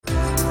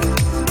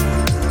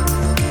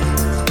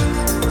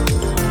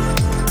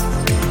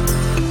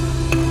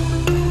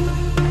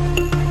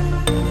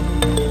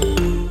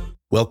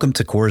Welcome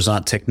to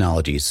Coruzant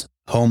Technologies,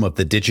 home of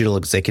the Digital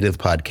Executive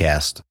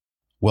Podcast.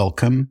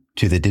 Welcome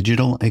to the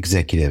Digital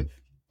Executive.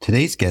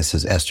 Today's guest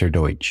is Esther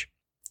Deutsch.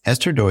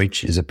 Esther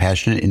Deutsch is a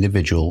passionate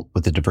individual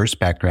with a diverse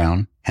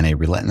background and a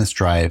relentless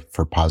drive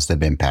for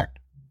positive impact.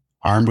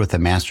 Armed with a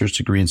master's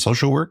degree in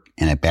social work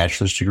and a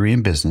bachelor's degree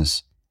in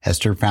business,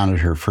 Esther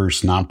founded her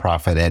first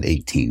nonprofit at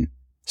 18,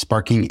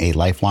 sparking a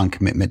lifelong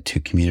commitment to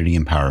community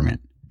empowerment.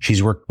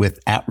 She's worked with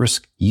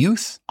at-risk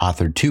youth,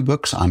 authored 2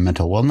 books on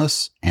mental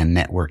wellness and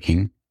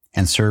networking,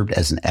 and served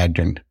as an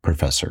adjunct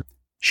professor.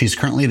 She's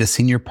currently the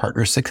Senior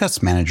Partner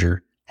Success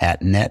Manager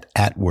at Net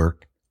at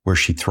Work, where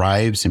she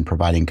thrives in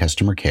providing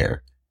customer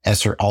care.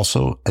 Esther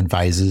also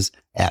advises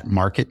at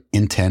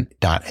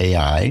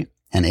MarketIntent.ai,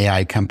 an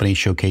AI company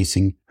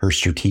showcasing her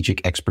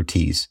strategic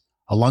expertise.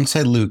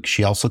 Alongside Luke,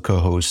 she also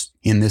co-hosts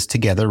In This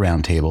Together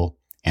Roundtable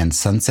and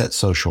Sunset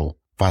Social,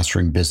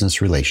 fostering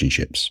business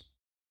relationships.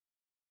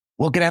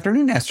 Well, good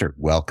afternoon, Esther.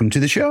 Welcome to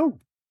the show.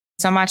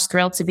 So much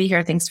thrilled to be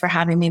here. Thanks for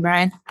having me,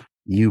 Brian.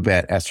 You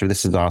bet, Esther.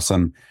 This is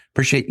awesome.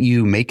 Appreciate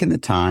you making the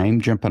time,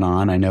 jumping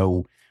on. I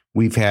know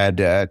we've had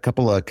a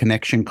couple of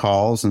connection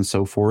calls and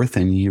so forth,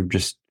 and you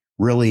just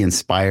really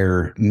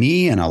inspire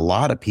me and a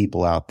lot of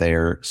people out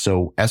there.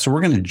 So, Esther,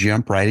 we're going to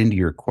jump right into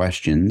your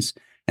questions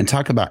and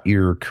talk about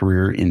your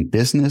career in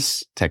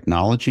business,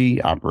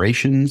 technology,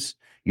 operations.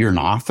 You're an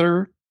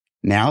author,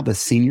 now the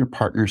Senior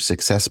Partner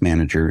Success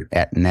Manager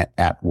at Net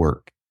at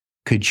Work.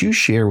 Could you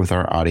share with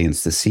our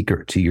audience the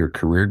secret to your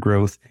career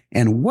growth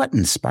and what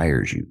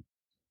inspires you?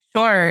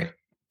 Sure.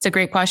 It's a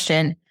great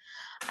question.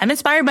 I'm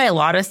inspired by a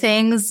lot of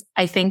things.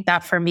 I think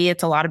that for me,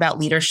 it's a lot about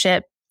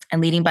leadership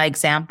and leading by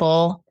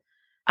example.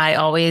 I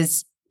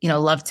always,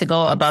 love to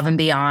go above and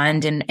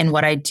beyond in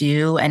what I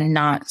do and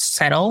not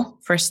settle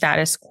for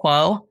status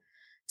quo.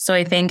 So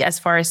I think as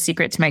far as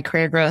secret to my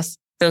career growth,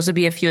 those would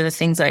be a few of the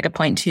things that I could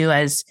point to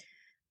as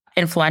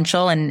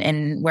influential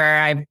and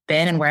where I've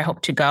been and where I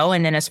hope to go.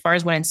 And then as far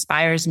as what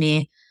inspires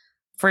me,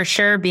 for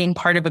sure, being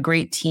part of a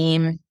great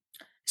team,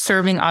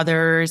 serving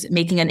others,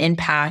 making an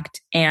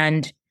impact,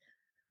 and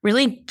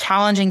really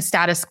challenging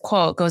status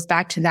quo. It goes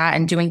back to that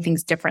and doing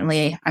things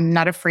differently. I'm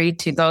not afraid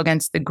to go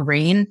against the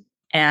grain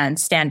and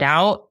stand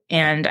out.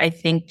 And I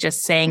think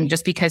just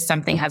because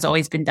something has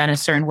always been done a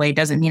certain way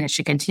doesn't mean it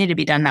should continue to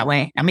be done that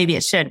way. Now, maybe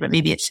it should, but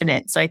maybe it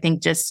shouldn't. So I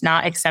think just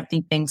not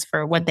accepting things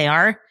for what they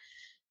are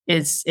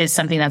is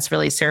something that's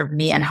really served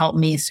me and helped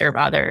me serve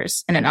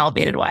others in an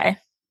elevated way.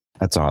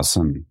 That's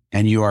awesome.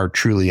 And you are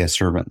truly a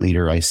servant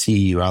leader. I see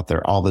you out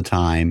there all the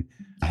time,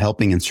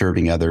 helping and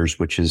serving others,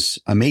 which is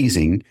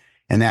amazing.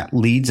 And that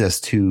leads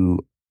us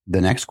to the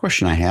next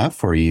question I have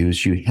for you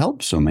is you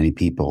help so many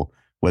people,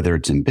 whether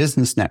it's in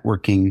business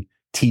networking,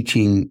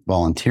 teaching,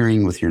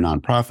 volunteering with your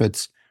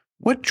nonprofits.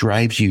 What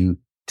drives you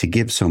to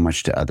give so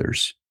much to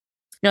others?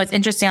 It's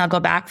interesting. I'll go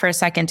back for a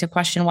second to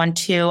question 1,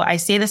 too. I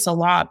say this a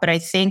lot, but I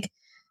think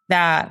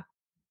that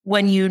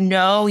when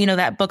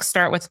that book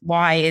Start With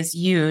Why is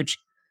huge,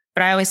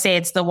 but I always say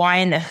it's the why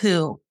and the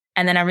who,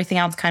 and then everything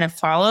else kind of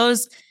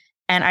follows.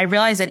 And I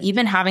realize that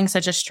even having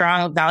such a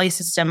strong value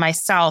system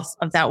myself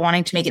of that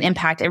wanting to make an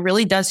impact, it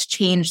really does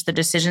change the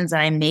decisions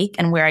that I make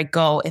and where I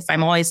go. If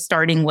I'm always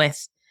starting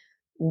with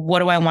what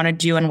do I want to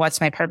do and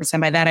what's my purpose? And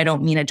by that, I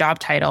don't mean a job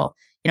title,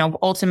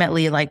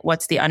 ultimately, like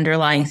what's the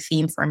underlying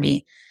theme for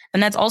me?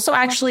 And that's also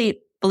actually,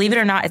 believe it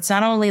or not, it's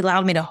not only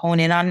allowed me to hone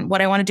in on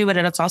what I want to do, but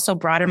it's also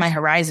broadened my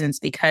horizons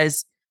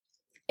because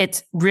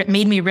it's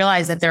made me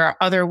realize that there are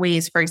other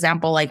ways. For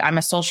example, like I'm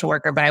a social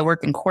worker, but I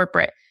work in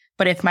corporate.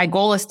 But if my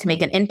goal is to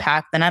make an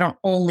impact, then I don't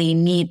only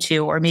need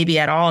to, or maybe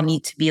at all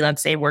need to be,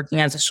 let's say, working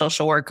as a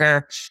social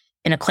worker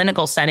in a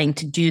clinical setting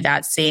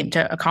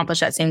to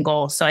accomplish that same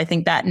goal. So I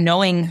think that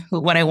knowing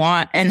what I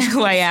want and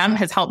who I am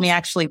has helped me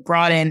actually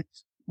broaden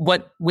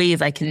what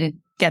ways I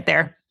can get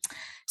there.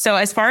 So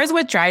as far as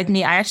what drives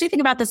me, I actually think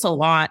about this a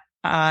lot.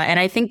 And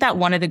I think that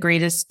one of the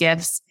greatest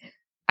gifts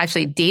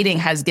actually dating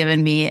has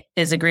given me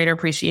is a greater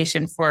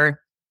appreciation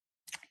for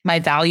my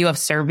value of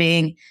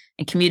serving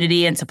and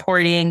community and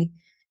supporting.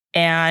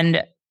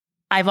 And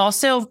I've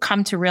also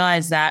come to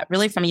realize that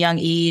really from a young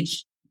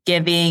age,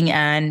 giving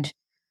and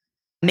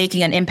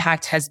making an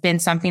impact has been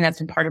something that's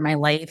been part of my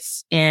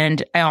life.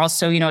 And I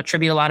also,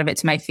 attribute a lot of it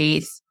to my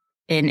faith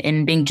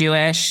in being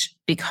Jewish,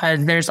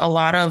 because there's a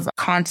lot of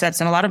concepts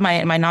and a lot of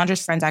my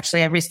non-Jewish friends,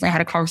 actually, I recently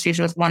had a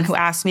conversation with one who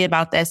asked me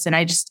about this. And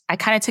I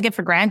kind of took it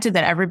for granted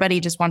that everybody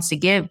just wants to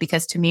give,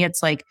 because to me,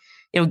 it's like,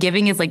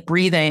 giving is like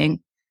breathing.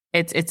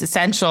 It's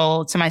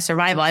essential to my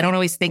survival. I don't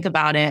always think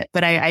about it,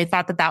 but I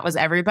thought that was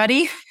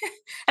everybody.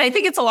 And I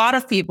think it's a lot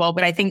of people,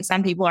 but I think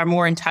some people are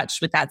more in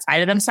touch with that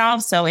side of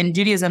themselves. So in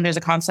Judaism, there's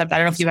a concept, I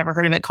don't know if you've ever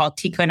heard of it, called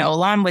Tikkun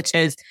Olam, which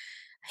is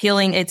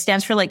healing. It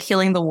stands for like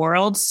healing the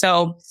world.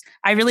 So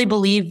I really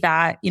believe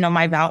that,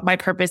 my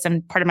purpose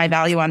and part of my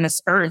value on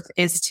this earth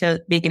is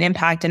to make an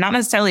impact and not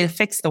necessarily to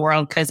fix the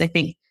world, because I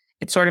think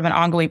it's sort of an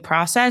ongoing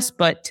process,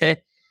 but to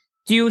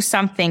do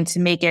something to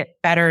make it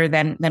better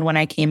than when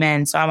I came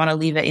in. So I want to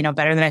leave it,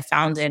 better than I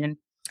found it. And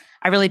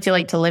I really feel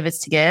like to live is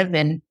to give.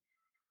 And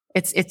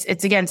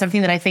it's again,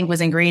 something that I think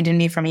was ingrained in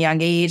me from a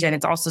young age. And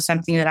it's also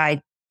something that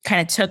I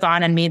kind of took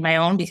on and made my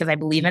own because I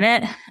believe in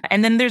it.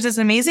 And then there's this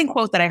amazing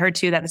quote that I heard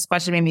too, that this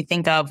question made me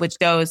think of, which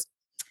goes,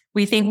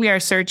 we think we are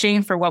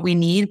searching for what we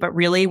need, but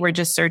really we're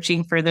just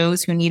searching for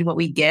those who need what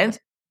we give.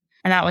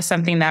 And that was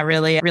something that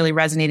really, really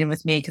resonated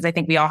with me because I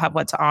think we all have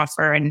what to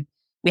offer and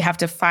we have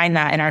to find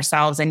that in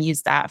ourselves and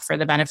use that for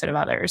the benefit of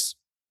others.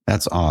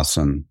 That's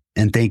awesome.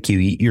 And thank you.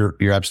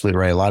 You're absolutely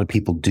right. A lot of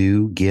people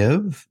do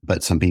give,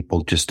 but some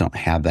people just don't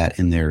have that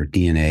in their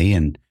DNA.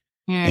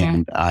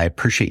 And I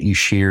appreciate you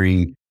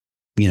sharing,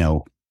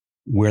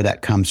 where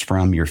that comes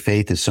from. Your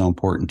faith is so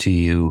important to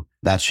you.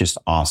 That's just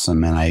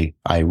awesome. And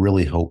I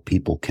really hope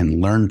people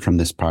can learn from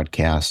this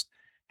podcast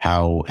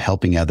how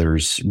helping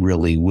others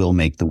really will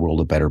make the world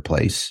a better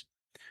place.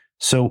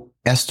 So,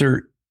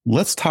 Esther,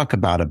 let's talk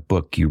about a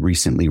book you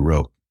recently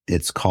wrote.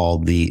 It's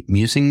called The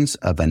Musings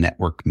of a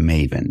Network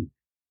Maven.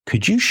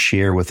 Could you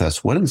share with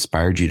us what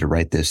inspired you to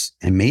write this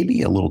and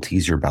maybe a little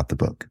teaser about the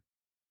book?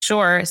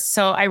 Sure.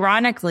 So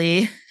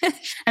ironically,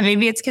 and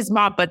maybe it's because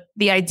Mom, but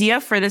the idea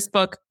for this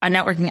book on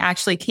networking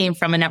actually came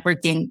from a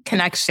networking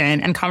connection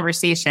and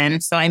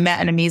conversation. So I met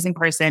an amazing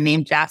person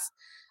named Jeff.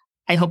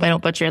 I hope I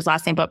don't butcher his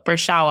last name, but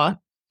Bershawa.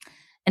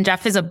 And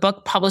Jeff is a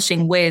book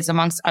publishing whiz,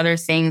 amongst other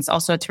things,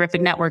 also a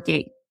terrific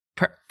networking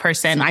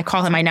person. I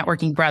call him my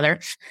networking brother.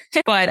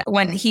 But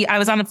when I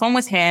was on the phone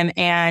with him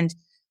and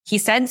he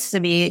said to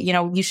me,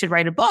 you should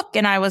write a book.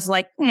 And I was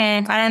like,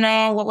 I don't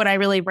know. What would I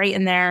really write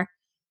in there?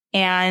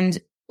 And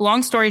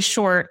long story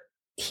short,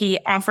 he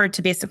offered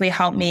to basically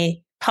help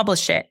me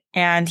publish it.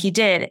 And he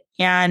did.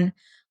 And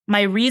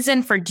my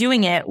reason for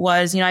doing it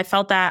was, I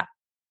felt that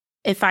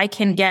if I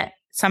can get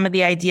some of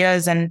the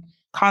ideas and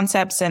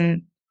concepts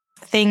and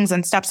things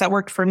and steps that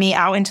worked for me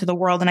out into the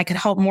world, and I could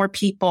help more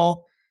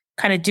people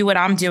kind of do what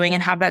I'm doing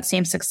and have that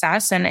same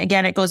success. And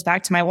again, it goes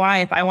back to my why.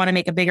 If I want to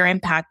make a bigger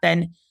impact,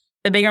 then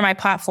the bigger my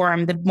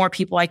platform, the more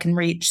people I can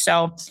reach.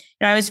 So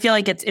I always feel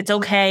like it's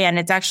okay. And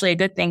it's actually a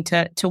good thing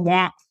to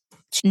want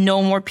to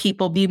know more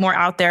people, be more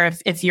out there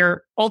if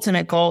your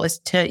ultimate goal is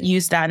to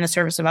use that in the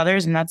service of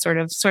others. And that's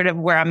sort of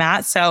where I'm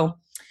at. So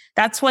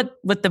that's what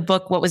the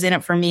book, what was in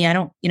it for me. I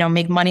don't,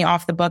 make money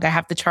off the book. I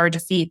have to charge a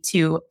fee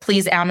to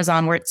please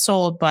Amazon where it's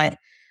sold. But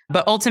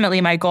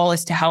ultimately my goal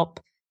is to help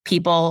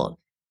people.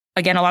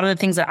 Again, a lot of the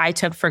things that I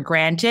took for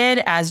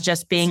granted as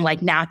just being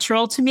like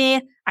natural to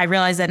me, I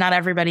realized that not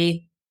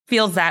everybody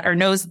feels that or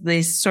knows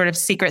this sort of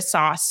secret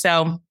sauce.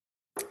 So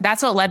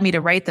that's what led me to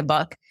write the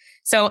book.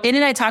 So in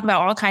it, I talk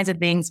about all kinds of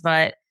things,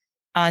 but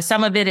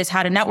some of it is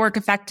how to network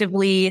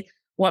effectively,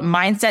 what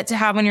mindset to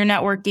have when you're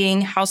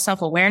networking, how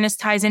self-awareness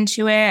ties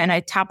into it. And I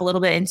tap a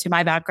little bit into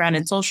my background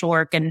in social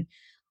work. And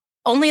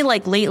only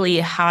like lately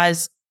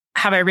have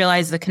I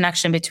realized the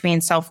connection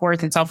between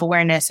self-worth and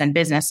self-awareness and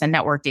business and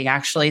networking.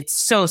 Actually, it's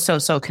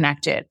so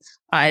connected.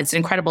 It's an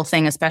incredible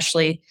thing,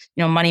 especially,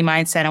 money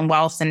mindset and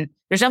wealth. And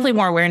there's definitely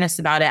more awareness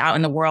about it out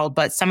in the world,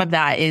 but some of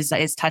that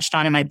is touched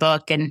on in my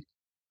book. And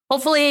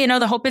hopefully,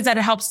 the hope is that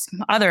it helps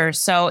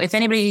others. So if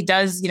anybody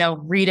does,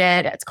 read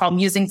it, it's called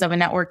Musings of a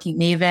Networking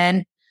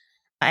Maven.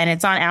 And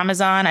it's on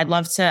Amazon.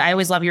 I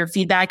always love your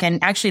feedback.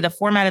 And actually the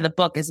format of the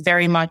book is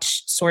very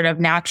much sort of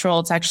natural.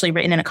 It's actually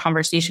written in a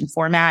conversation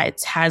format.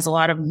 It has a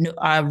lot of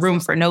room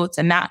for notes.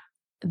 And that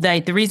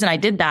the reason I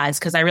did that is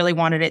because I really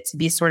wanted it to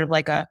be sort of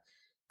like a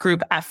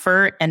group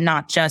effort and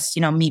not just,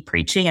 me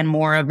preaching, and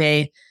more of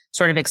a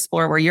sort of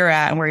explore where you're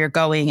at and where you're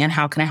going and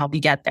how can I help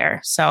you get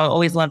there. So I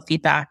always love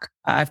feedback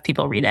if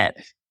people read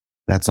it.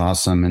 That's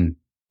awesome. And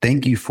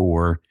thank you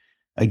for,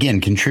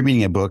 again,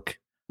 contributing a book,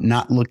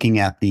 not looking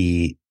at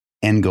the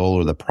end goal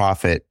or the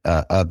profit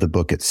of the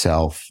book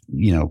itself,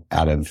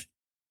 out of,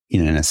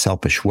 in a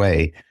selfish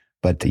way,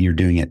 but you're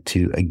doing it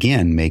to,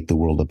 again, make the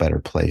world a better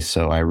place.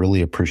 So I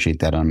really appreciate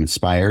that. I'm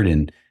inspired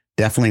and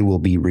definitely will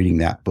be reading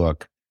that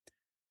book.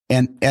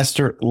 And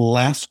Esther,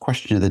 last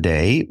question of the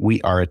day. We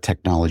are a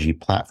technology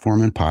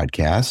platform and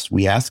podcast.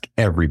 We ask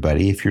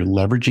everybody if you're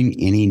leveraging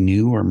any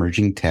new or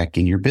emerging tech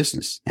in your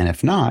business. And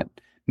if not,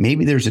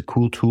 maybe there's a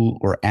cool tool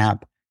or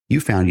app you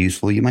found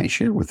useful you might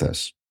share with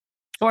us.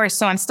 Sure.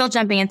 So I'm still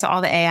jumping into all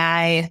the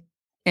AI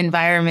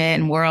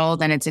environment and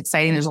world, and it's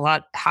exciting. There's a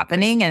lot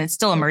happening and it's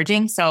still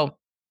emerging. So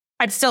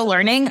I'm still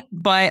learning.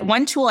 But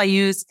one tool I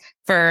use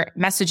for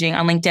messaging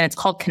on LinkedIn, it's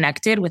called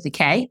Connected with a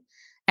K.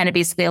 And it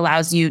basically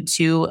allows you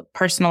to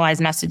personalize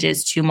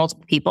messages to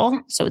multiple people.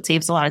 So it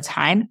saves a lot of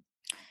time.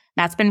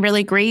 That's been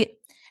really great.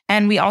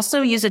 And we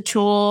also use a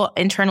tool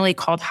internally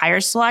called Hire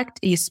Select.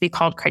 It used to be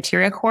called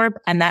Criteria Corp.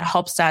 And that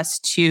helps us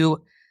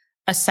to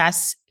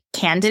assess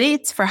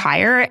candidates for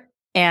hire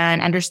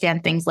and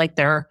understand things like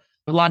their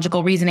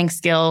logical reasoning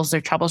skills,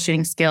 their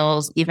troubleshooting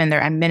skills, even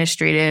their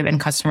administrative and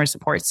customer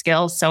support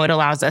skills. So it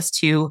allows us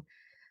to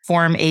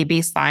form a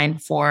baseline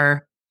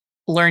for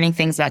learning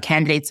things about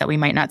candidates that we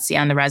might not see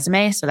on the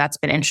resume. So that's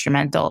been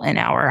instrumental in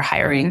our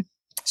hiring.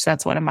 So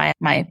that's one of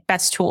my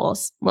best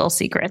tools, little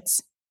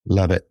secrets.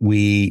 Love it.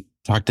 We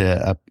talk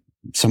to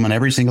someone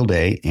every single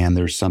day, and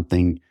there's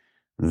something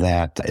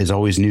that is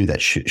always new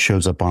that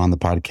shows up on the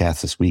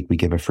podcast this week. We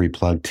give a free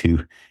plug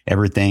to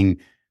everything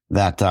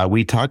that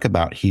we talk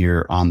about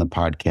here on the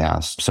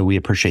podcast. So we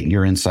appreciate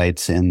your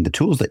insights and the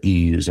tools that you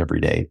use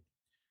every day.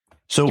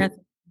 So, yes.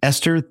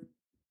 Esther,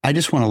 I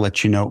just want to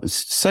let you know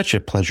it's such a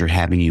pleasure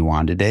having you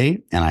on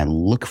today, and I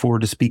look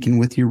forward to speaking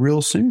with you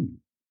real soon.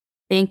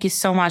 Thank you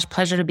so much.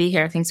 Pleasure to be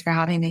here. Thanks for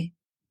having me.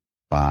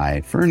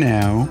 Bye for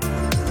now.